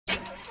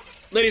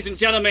Ladies and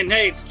gentlemen,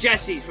 hey, it's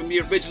Jesse from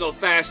the original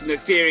Fast and the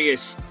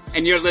Furious,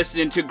 and you're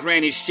listening to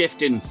Granny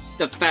Shifting,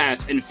 the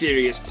Fast and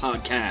Furious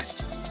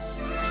podcast.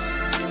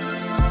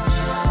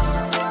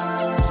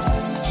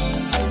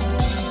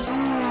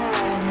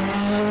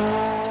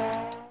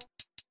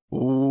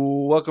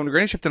 Welcome to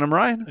Granny Shifting. I'm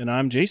Ryan. And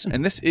I'm Jason.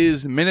 And this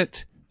is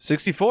minute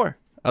 64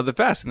 of the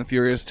Fast and the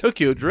Furious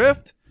Tokyo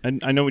Drift.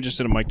 I know we just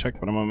did a mic check,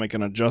 but I'm going to make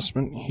an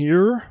adjustment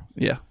here.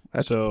 Yeah.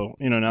 So,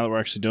 now that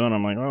we're actually doing it,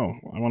 I'm like,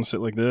 I want to sit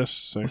like this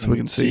so we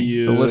can see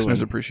you. The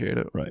listeners appreciate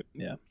it. Right,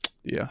 yeah.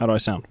 Yeah. How do I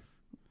sound?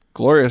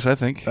 Glorious, I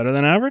think. Better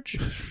than average?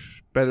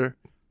 Better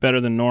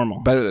than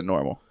normal. Better than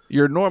normal.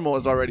 Your normal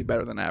is already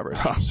better than average.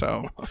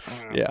 So,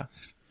 yeah.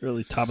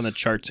 Really topping the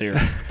charts here.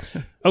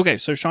 Okay,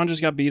 so Sean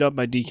just got beat up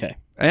by DK.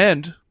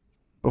 And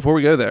before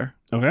we go there,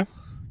 okay,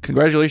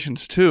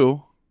 congratulations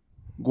to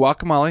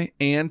Guacamole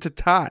and to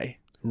Ty.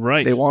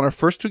 Right. They won our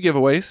first two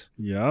giveaways.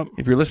 Yep.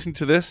 If you're listening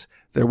to this,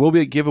 there will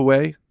be a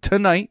giveaway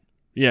tonight.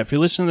 Yeah, if you're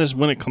listening to this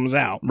when it comes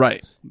out.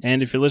 Right.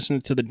 And if you're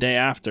listening to the day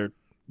after,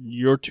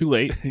 you're too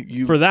late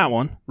for that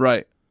one.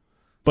 Right.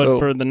 But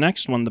for the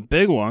next one, the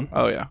big one.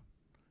 Oh, yeah.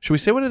 Should we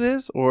say what it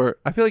is? Or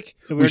I feel like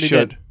we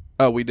should. Did.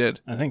 Oh, we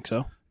did. I think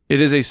so. It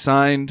is a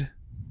signed...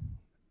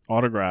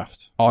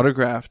 Autographed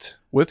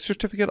with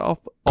certificate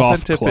of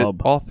golf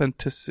club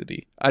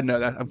authenticity. I know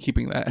that. I'm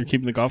keeping that. You're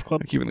keeping the golf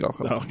club? I'm keeping the golf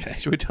club. Oh, okay.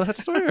 Should we tell that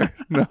story? Or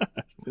no.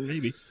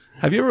 Maybe.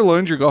 Have you ever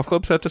loaned your golf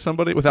club set to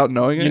somebody without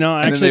knowing it?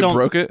 I actually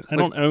broke it? I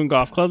don't own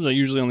golf clubs. I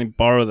usually only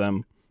borrow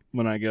them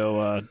when I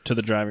go to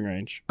the driving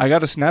range. I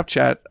got a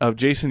Snapchat of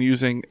Jason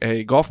using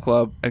a golf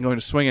club and going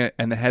to swing it,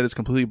 and the head is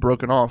completely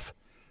broken off,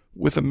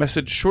 with a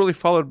message shortly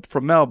followed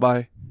from Mel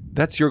by,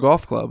 "That's your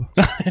golf club."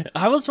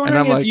 I was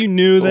wondering if you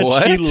knew that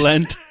she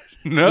lent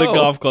the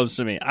golf clubs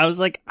to me. I was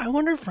like, I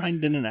wonder if Ryan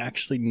didn't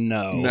actually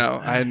know.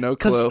 No, I had no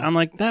clue. Because I'm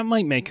like, that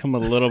might make him a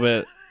little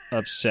bit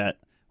upset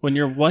when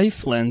your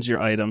wife lends your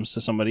items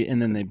to somebody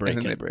and then they break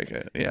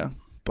it. Yeah.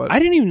 But I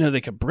didn't even know they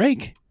could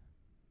break.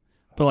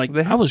 But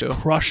I was to.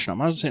 crushing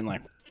them. I was hitting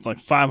like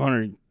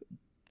 500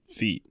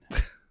 feet.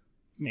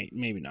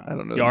 Maybe not. I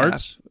don't know.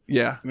 Yards?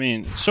 Yeah. I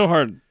mean, so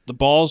hard. The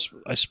balls,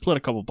 I split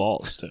a couple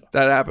balls too.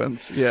 That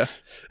happens. Yeah.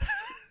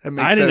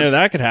 I didn't know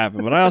that could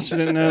happen, but I also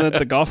didn't know that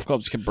the golf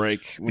clubs could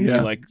break when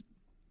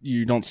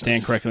you don't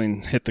stand correctly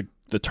and hit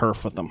the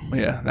turf with them.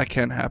 Yeah, that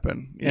can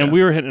happen. Yeah. And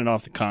we were hitting it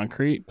off the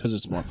concrete because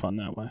it's more fun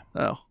that way.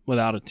 Oh.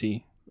 Without a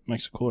tee.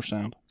 Makes a cooler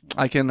sound.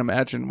 I can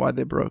imagine why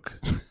they broke.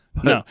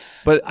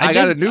 But I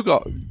got a new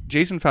golf.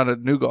 Jason found a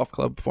new golf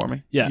club for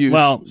me. Yeah.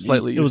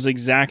 Slightly it was the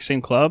exact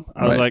same club.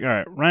 I was like, all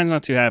right, Ryan's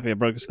not too happy I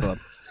broke his club.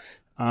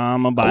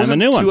 I'm going to buy him a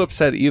new one. I wasn't too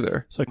upset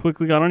either. So I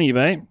quickly got on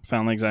eBay,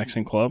 found the exact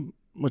same club,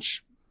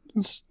 which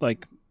is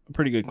like a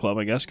pretty good club,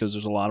 I guess, because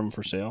there's a lot of them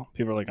for sale.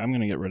 People are like, I'm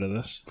going to get rid of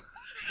this.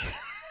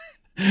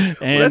 That's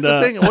the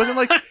thing. It wasn't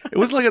like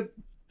a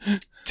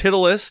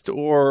Titleist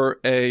or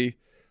a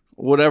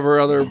whatever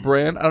other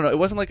brand. I don't know. It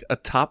wasn't like a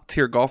top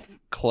tier golf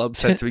club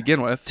set to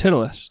begin with.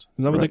 Titleist.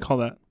 Is that what they call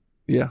that?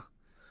 Yeah.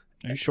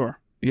 Are you sure?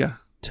 Yeah.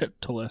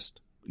 Titleist.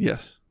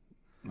 Yes.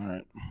 All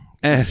right.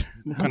 And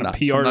what kind of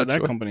PR did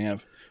that company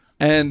have?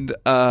 And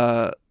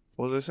what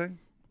was I saying?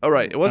 Oh,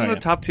 right. It wasn't a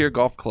top tier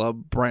golf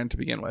club brand to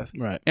begin with.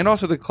 Right. And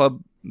also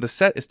the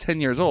set is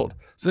 10 years old.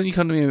 So then you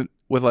come to me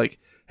with like,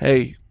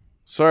 hey,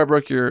 sorry I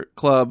broke your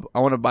club. I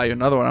want to buy you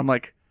another one. I'm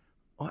like,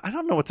 well, I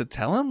don't know what to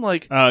tell him.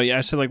 Like, oh, yeah.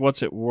 I said, like,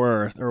 what's it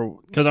worth? Or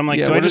because I'm like,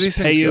 do I what do just these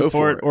pay things you go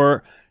for it?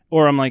 Or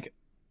I'm like,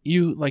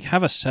 you like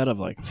have a set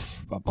of like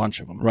a bunch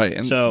of them. Right.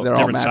 And so they're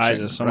different all matching,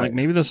 sizes. So I'm like,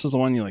 maybe this is the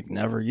one you like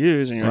never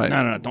use. And you're like,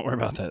 no, don't worry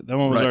about that. That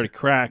one was already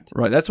cracked.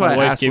 Right. That's why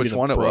I asked which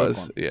one it was.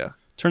 One. Yeah.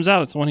 Turns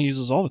out it's the one he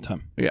uses all the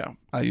time. Yeah.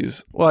 I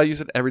use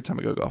it every time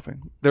I go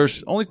golfing.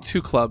 There's only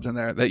 2 clubs in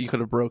there that you could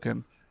have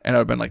broken, and I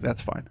would have been like,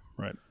 that's fine.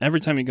 Right.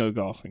 Every time you go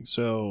golfing.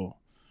 So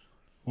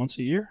once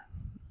a year?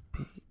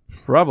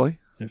 Probably.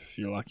 If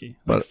you're lucky.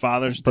 But like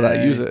Father's Day. But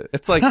I use it.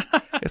 It's like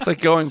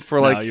going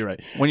for like you're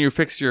right. when you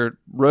fix your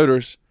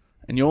rotors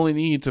and you only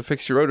need to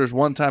fix your rotors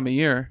one time a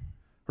year,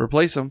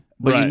 replace them,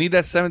 but you need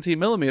that 17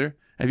 millimeter.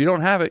 And if you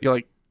don't have it, you're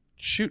like,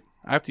 shoot,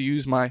 I have to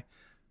use my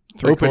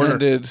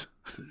open-ended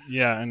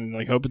and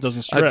like hope it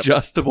doesn't strip.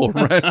 Adjustable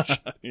wrench.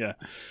 Yeah.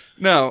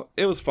 No,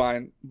 it was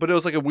fine. But it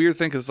was like a weird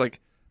thing because like,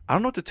 I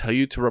don't know what to tell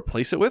you to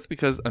replace it with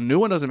because a new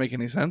one doesn't make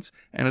any sense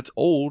and it's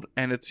old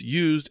and it's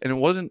used and it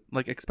wasn't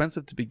like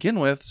expensive to begin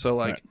with. So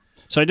like, right.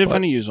 So I did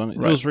find a used one. It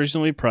was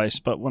reasonably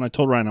priced, but when I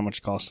told Ryan how much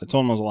it cost, I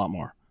told him it was a lot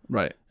more.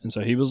 Right. And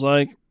so he was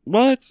like,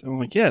 what? I'm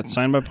like, yeah, it's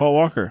signed by Paul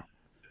Walker.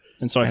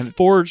 And so I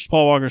forged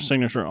Paul Walker's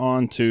signature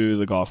onto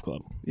the golf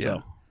club. Yeah.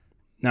 So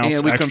now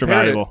it's extra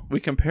valuable. We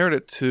compared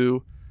it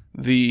to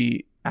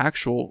the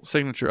actual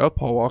signature of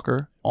Paul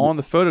Walker on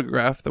the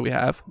photograph that we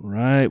have.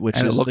 Right,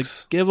 which is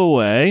the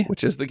giveaway.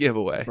 Which is the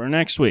giveaway. For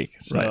next week.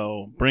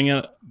 So bring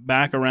it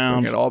back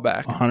around. Bring it all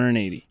back.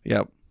 180.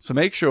 Yep. So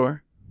make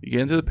sure you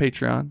get into the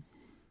Patreon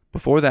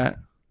before that.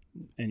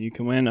 And you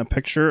can win a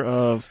picture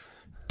of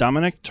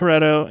Dominic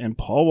Toretto and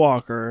Paul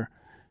Walker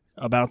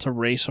about to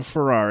race a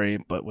Ferrari,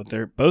 but with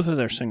both of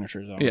their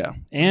signatures on it. Yeah.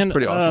 And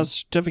pretty awesome. A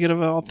certificate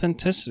of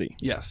authenticity.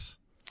 Yes.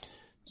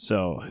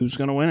 So who's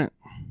going to win it?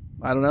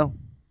 I don't know.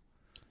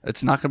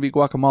 It's not going to be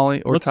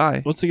Guacamole or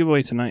Ty. What's the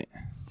giveaway tonight?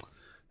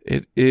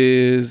 It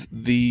is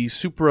the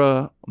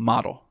Supra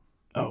model.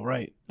 Oh,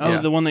 right.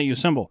 Oh, the one that you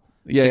assemble.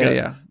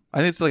 Yeah. I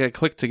think it's like a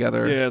click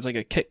together. Yeah, it's like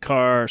a kit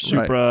car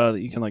Supra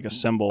that you can like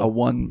assemble. A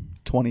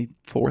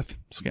 1/24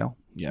 scale.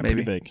 Yeah,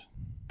 maybe. pretty big.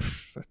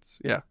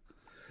 Yeah.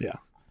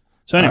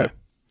 So anyway. Right.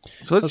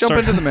 So let's jump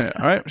into the minute.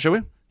 All right, shall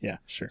we? Yeah,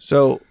 sure.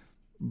 So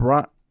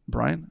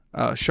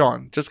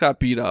Sean just got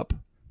beat up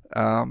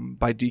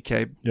by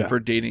DK for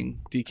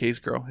dating DK's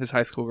girl, his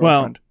high school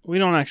girlfriend. Well, we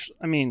don't actually.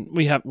 I mean,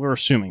 we're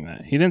assuming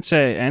that he didn't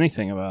say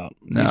anything about.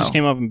 No. He just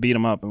came up and beat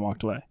him up and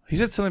walked away. He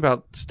said something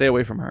about stay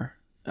away from her.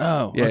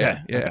 Oh,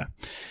 yeah. Okay.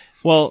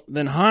 Well,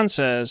 then Han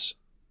says,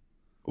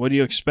 "What do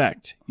you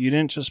expect? You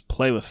didn't just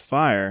play with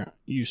fire.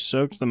 You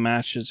soaked the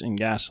matches in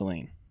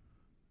gasoline."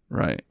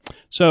 Right.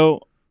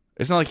 So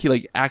it's not like he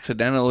like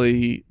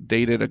accidentally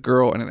dated a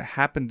girl and it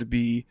happened to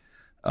be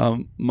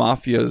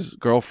Mafia's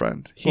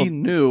girlfriend. He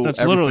knew that's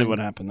everything. literally what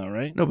happened, though,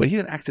 right? No, but he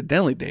didn't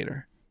accidentally date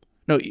her.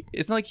 No,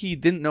 it's not like he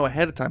didn't know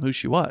ahead of time who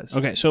she was.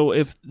 Okay, so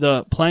if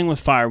the playing with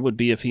fire would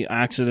be if he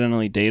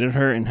accidentally dated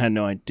her and had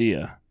no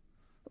idea.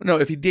 No,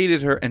 if he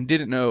dated her and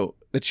didn't know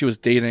that she was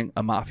dating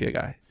a Mafia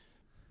guy.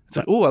 It's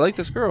like, oh, I like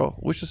this girl.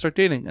 We should start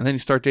dating. And then you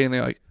start dating,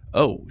 they're like,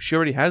 oh, she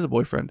already has a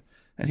boyfriend.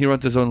 And he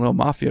runs his own little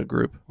Mafia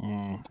group.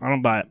 I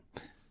don't buy it.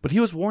 But he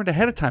was warned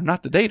ahead of time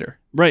not to date her.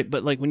 Right,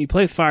 but like when you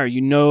play with fire,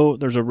 you know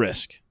there's a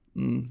risk.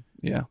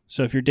 Yeah.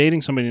 So if you're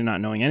dating somebody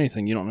not knowing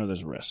anything, you don't know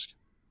there's a risk.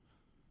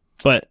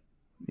 But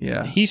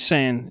yeah, he's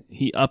saying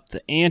he upped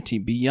the ante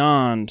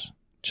beyond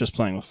just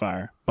playing with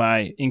fire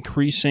by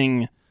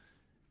increasing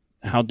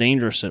how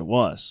dangerous it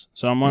was.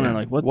 So I'm wondering,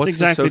 like, what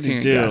exactly did he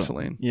do?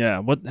 Gasoline?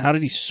 Yeah, how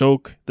did he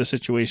soak the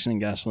situation in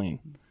gasoline?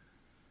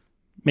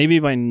 Maybe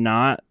by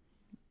not.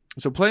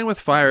 So playing with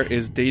fire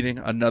is dating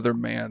another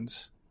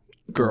man's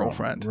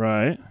girlfriend,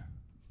 right?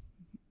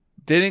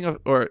 Dating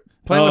or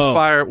playing with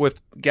fire with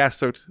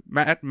gas-soaked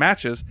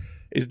matches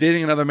is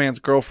dating another man's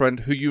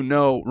girlfriend who you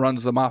know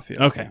runs the Mafia.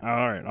 Okay,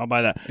 all right, I'll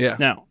buy that. Yeah.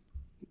 Now,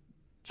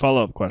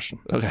 follow-up question.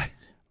 Okay.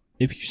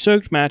 If you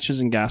soaked matches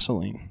in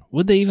gasoline,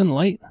 would they even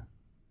light?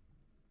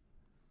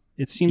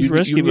 It seems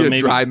risky, you need but maybe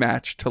a dry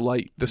match to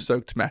light the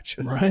soaked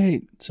matches.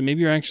 Right. So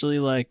maybe you're actually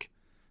like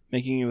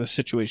making the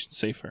situation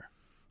safer.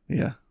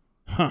 Yeah.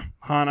 Huh.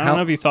 Han, I don't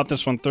know if you thought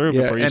this one through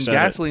before you said it.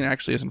 And gasoline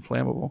actually isn't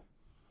flammable.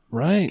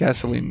 Right.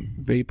 Gasoline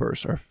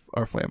vapors are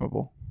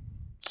flammable.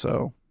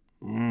 So.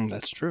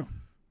 That's true.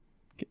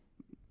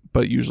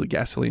 But usually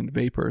gasoline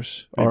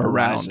vapors are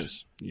around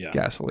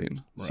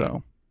gasoline. Right.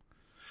 So.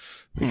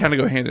 They kind of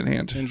go hand in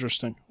hand.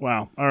 Interesting.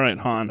 Wow. All right,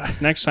 Han.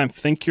 Next time,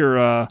 think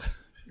your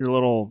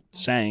little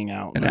saying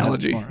out.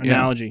 Analogy.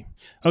 Analogy.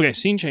 Okay,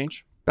 scene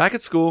change. Back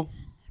at school,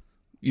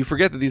 you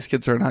forget that these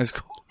kids are in high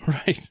school.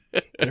 Right.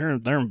 They're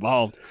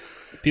involved.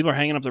 People are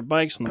hanging up their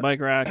bikes on the bike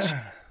racks.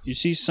 You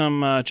see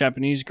some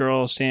Japanese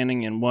girl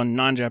standing and one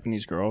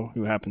non-Japanese girl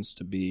who happens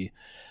to be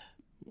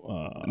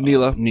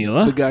Neela.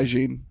 The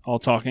gaijin. All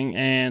talking,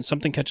 and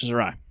something catches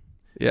her eye.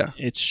 Yeah.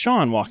 It's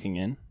Sean walking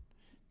in,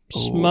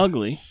 Oh.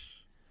 smugly.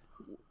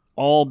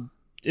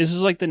 This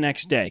is like the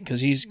next day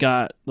because he's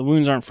got the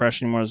wounds aren't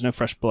fresh anymore. There's no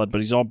fresh blood,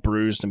 but he's all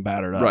bruised and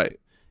battered up. Right.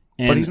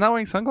 But he's not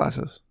wearing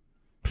sunglasses.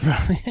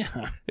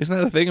 Yeah. Isn't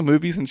that a thing in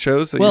movies and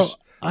shows? That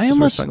I wear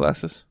almost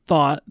sunglasses.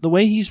 thought the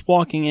way he's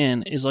walking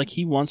in is like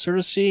he wants her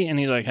to see, and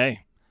he's like,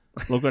 "Hey,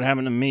 look what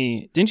happened to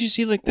me." Didn't you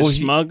see like the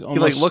smug? He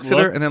like looks at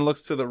her and then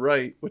looks to the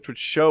right, which would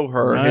show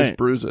her his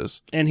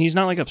bruises. And he's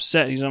not like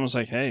upset. He's almost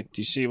like, "Hey,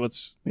 do you see what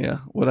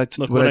I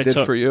did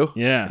took for you?"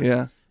 Yeah,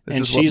 yeah.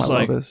 And she's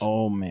like,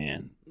 "Oh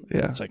man."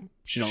 Yeah. It's like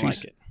she don't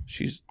like it.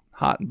 She's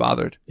hot and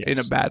bothered in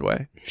a bad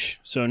way.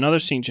 So another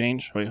scene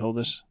change. Wait, hold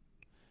this.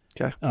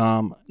 Okay.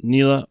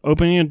 Neela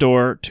opening a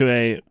door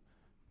to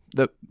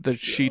the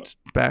Sheets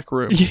back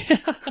room. Yeah.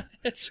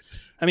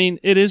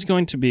 It is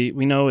going to be.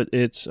 We know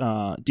it's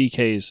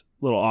DK's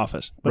little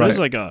office, but it is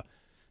like a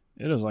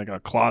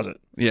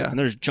closet. Yeah. And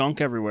there's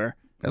junk everywhere.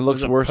 It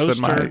looks worse than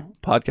my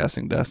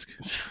podcasting desk.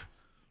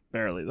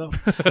 Barely though.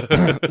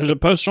 There's a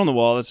poster on the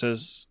wall that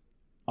says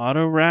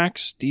Auto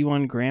Racks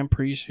D1 Grand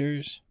Prix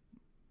Series.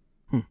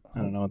 I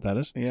don't know what that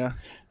is. Yeah.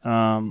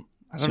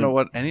 I don't know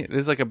what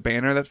there's like a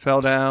banner that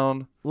fell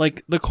down.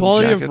 Like the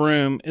quality of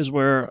room is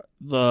where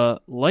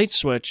the light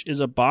switch is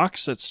a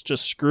box that's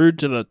just screwed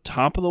to the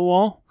top of the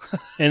wall,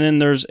 and then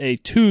there's a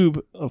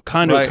tube of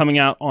conduit coming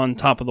out on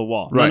top of the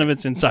wall. None of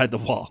it's inside the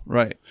wall.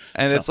 Right.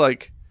 And it's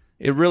like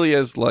it really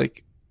is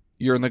like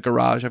you're in the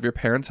garage of your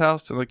parents'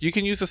 house, and like you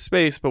can use the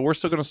space, but we're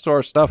still going to store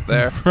our stuff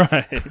there.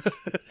 Right.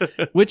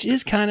 Which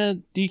is kind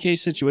of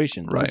DK's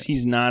situation. Right.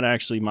 He's not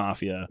actually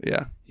Mafia.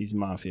 Yeah. He's a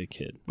Mafia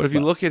kid. But if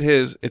you look at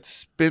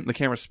the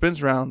camera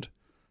spins around,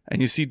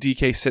 and you see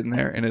DK sitting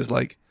there in his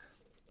like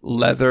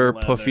leather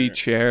puffy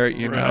chair,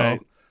 know,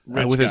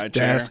 with his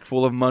desk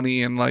full of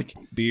money and like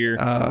beer.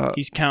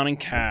 He's counting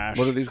cash.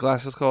 What are these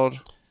glasses called?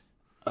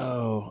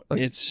 Oh,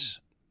 it's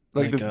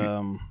like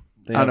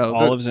they have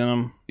olives in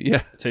them.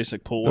 Yeah. It tastes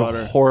like pool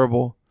water.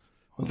 Horrible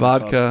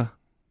vodka.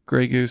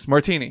 Grey Goose.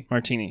 Martini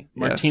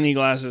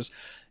glasses.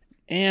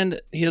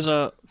 And he has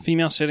a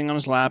female sitting on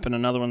his lap and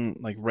another one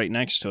like right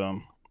next to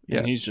him. Yeah.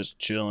 And he's just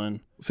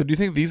chilling. So do you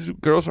think these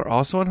girls are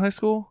also in high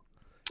school?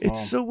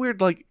 It's so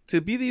weird, like,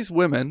 to be these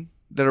women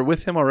that are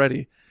with him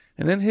already,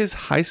 and then his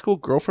high school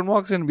girlfriend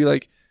walks in and be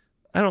like,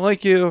 I don't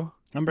like you.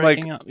 I'm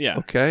breaking up. Yeah.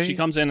 Okay. She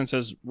comes in and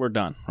says, we're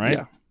done, right?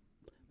 Yeah.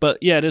 But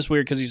yeah, it is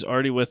weird because he's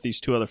already with these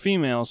two other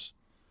females.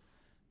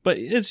 But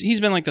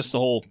he's been like this the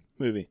whole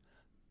movie.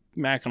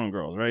 Macking on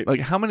girls, right?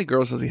 Like, how many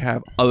girls does he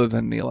have other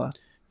than Neela?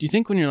 Do you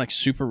think when you're like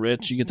super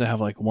rich, you get to have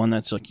like one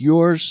that's like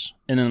yours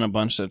and then a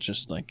bunch that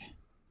just like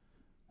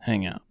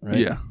hang out, right?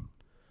 Yeah.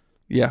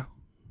 Yeah.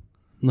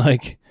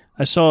 Like,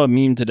 I saw a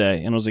meme today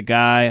and it was a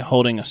guy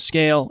holding a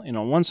scale, and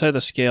on one side of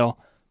the scale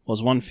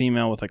was one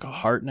female with like a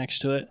heart next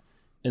to it.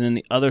 And then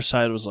the other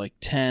side was like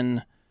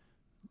 10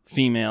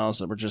 females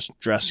that were just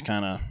dressed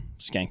kind of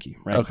skanky,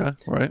 right? Okay,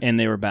 right. And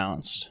they were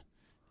balanced.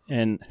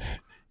 And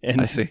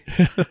I see.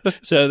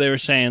 So they were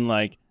saying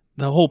like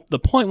the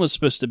point was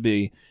supposed to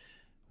be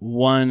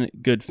one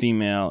good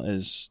female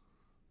is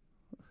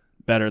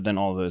better than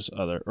all those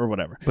other or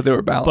whatever. But they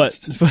were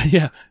balanced.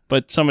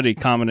 But somebody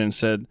commented and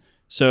said,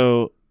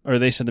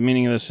 they said the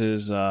meaning of this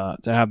is to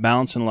have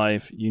balance in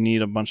life, you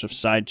need a bunch of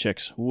side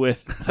chicks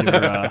with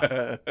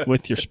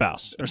your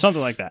spouse or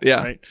something like that.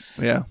 Yeah. Right?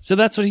 Yeah. So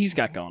that's what he's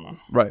got going on.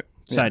 Right.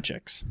 Side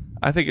chicks.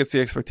 I think it's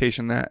the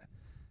expectation that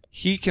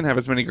he can have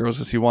as many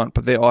girls as he wants,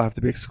 but they all have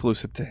to be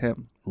exclusive to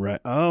him. Right.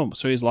 Oh,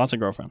 so he has lots of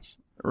girlfriends.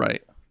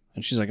 Right.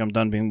 And she's like, I'm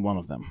done being one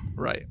of them.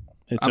 Right.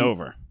 It's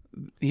over.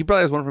 He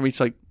probably has one from each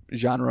like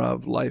genre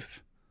of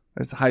life.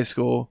 There's high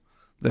school.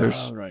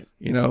 There's right.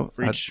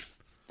 For each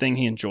thing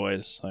he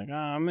enjoys. Like,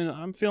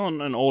 I'm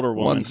feeling an older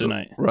woman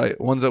tonight. Right.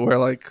 Ones that wear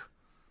like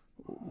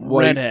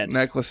white redhead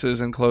necklaces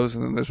and clothes,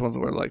 and then there's ones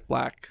that wear like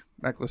black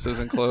necklaces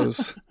and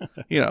clothes.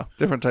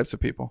 Different types of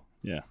people.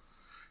 Yeah.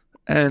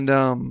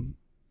 And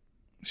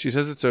she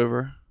says it's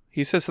over.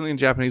 He says something in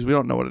Japanese. We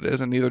don't know what it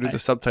is, and neither do the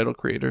subtitle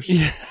creators.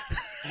 Yeah.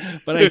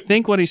 But I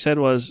think what he said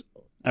was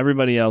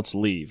everybody else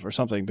leave or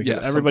something, because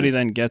everybody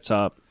then gets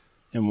up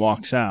and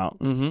walks out,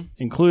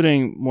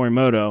 including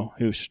Morimoto,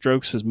 who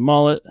strokes his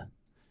mullet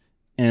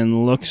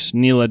and looks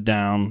Neela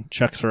down,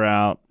 checks her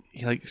out.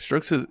 He like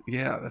strokes his...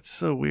 Yeah, that's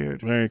so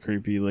weird. Very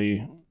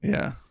creepily.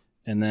 Yeah.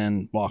 And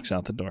then walks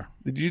out the door.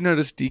 Did you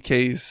notice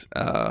DK's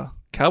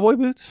cowboy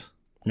boots?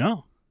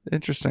 No.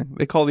 Interesting.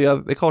 They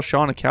call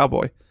Sean a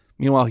cowboy.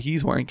 Meanwhile,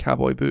 he's wearing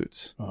cowboy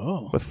boots.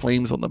 Oh. With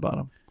flames on the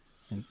bottom.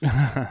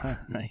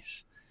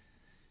 Nice.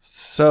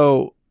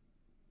 So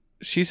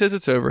she says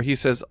it's over. He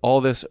says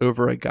all this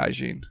over a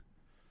gaijin.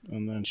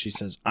 And then she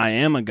says, I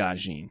am a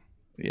gaijin.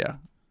 Yeah.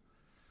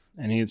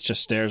 And he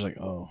just stares like,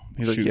 oh.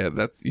 He's shoot.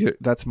 like, yeah,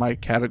 that's my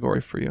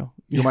category for you.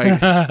 You're my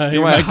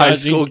high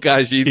school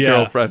gaijin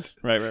girlfriend.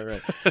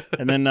 Right.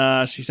 And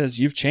then she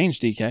says, you've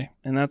changed, DK.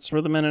 And that's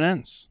where the minute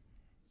ends.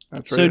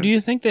 That's so right. do you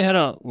think they had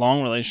a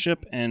long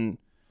relationship and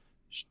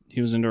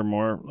he was into her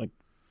more, like,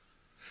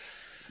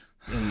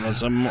 and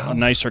was a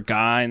nicer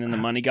guy, and then the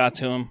money got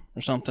to him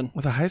or something?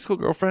 With a high school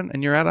girlfriend,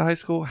 and you're out of high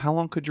school, how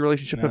long could your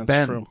relationship have been?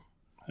 That's true.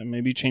 And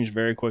maybe changed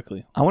very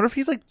quickly. I wonder if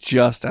he's like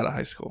just out of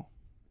high school.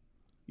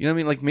 You know what I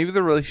mean? Like maybe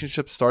the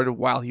relationship started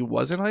while he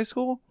was in high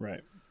school.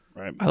 Right.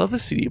 I love the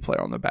CD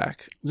player on the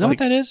back. Is that what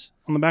that is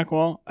on the back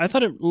wall? I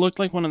thought it looked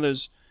like one of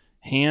those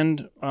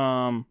hand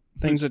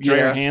things that dry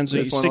your hands. So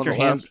you stick your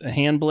hands, a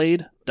hand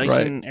blade,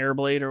 Dyson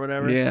Airblade or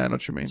whatever. Yeah, I know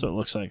what you mean. So it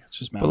looks like it's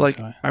just. But like,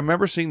 I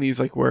remember seeing these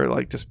like where it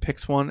like just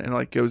picks one and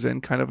like goes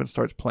in kind of and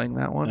starts playing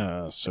that one.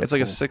 It's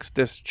like a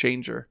 6-disc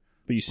changer.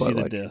 But you see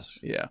the disc.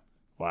 Yeah.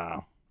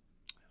 Wow.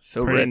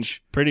 So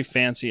rich. Pretty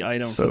fancy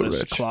item for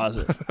this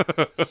closet.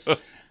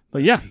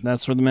 But yeah,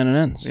 that's where the minute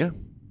ends. Yeah.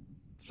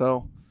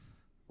 So,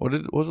 what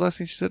was the last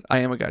thing she said? I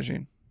am a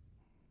gaijin.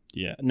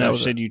 Yeah. No,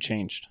 she said you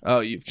changed. Oh,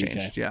 you've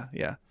changed. Okay.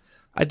 Yeah.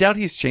 I doubt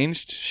he's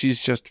changed. She's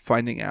just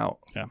finding out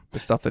the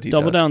stuff that he does.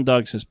 Double Down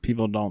Doug says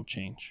people don't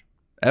change.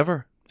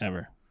 Ever.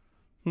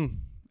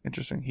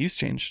 Interesting. He's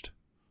changed.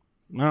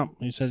 No,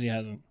 he says he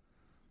hasn't.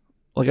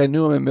 Like, I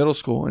knew him in middle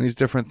school, and he's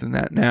different than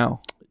that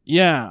now.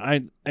 Yeah,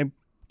 I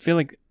feel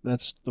like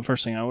that's the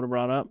first thing I would have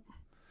brought up.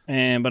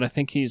 But I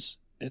think it's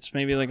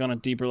maybe like on a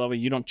deeper level.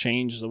 You don't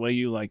change. The way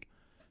you like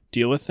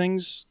deal with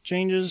things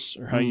changes,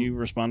 or how you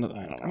respond to them.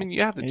 I don't know. I mean,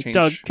 you have to change.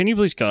 Doug, can you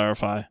please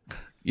clarify?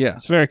 Yeah.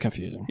 It's very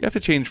confusing. You have to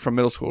change from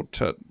middle school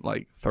to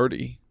like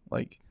 30.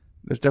 Like,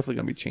 there's definitely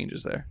going to be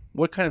changes there.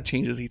 What kind of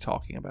changes is he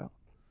talking about?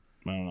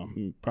 I don't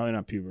know. Probably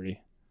not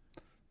puberty.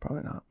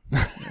 Probably not.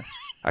 Yeah.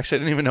 Actually, I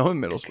didn't even know him in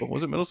middle school.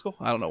 Was it middle school?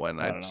 I don't know when.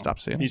 I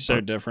stopped seeing him. He's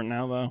so different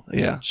now, though.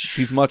 Yeah.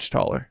 He's much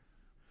taller.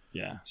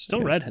 Yeah.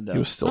 Still redhead, though. He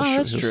was still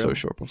short. He was so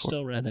short before.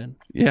 Still redhead.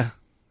 Yeah.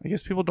 I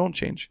guess people don't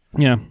change.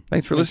 Yeah.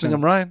 Thanks for listening.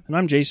 I'm Ryan. And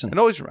I'm Jason. And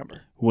always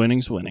remember,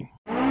 winning's winning.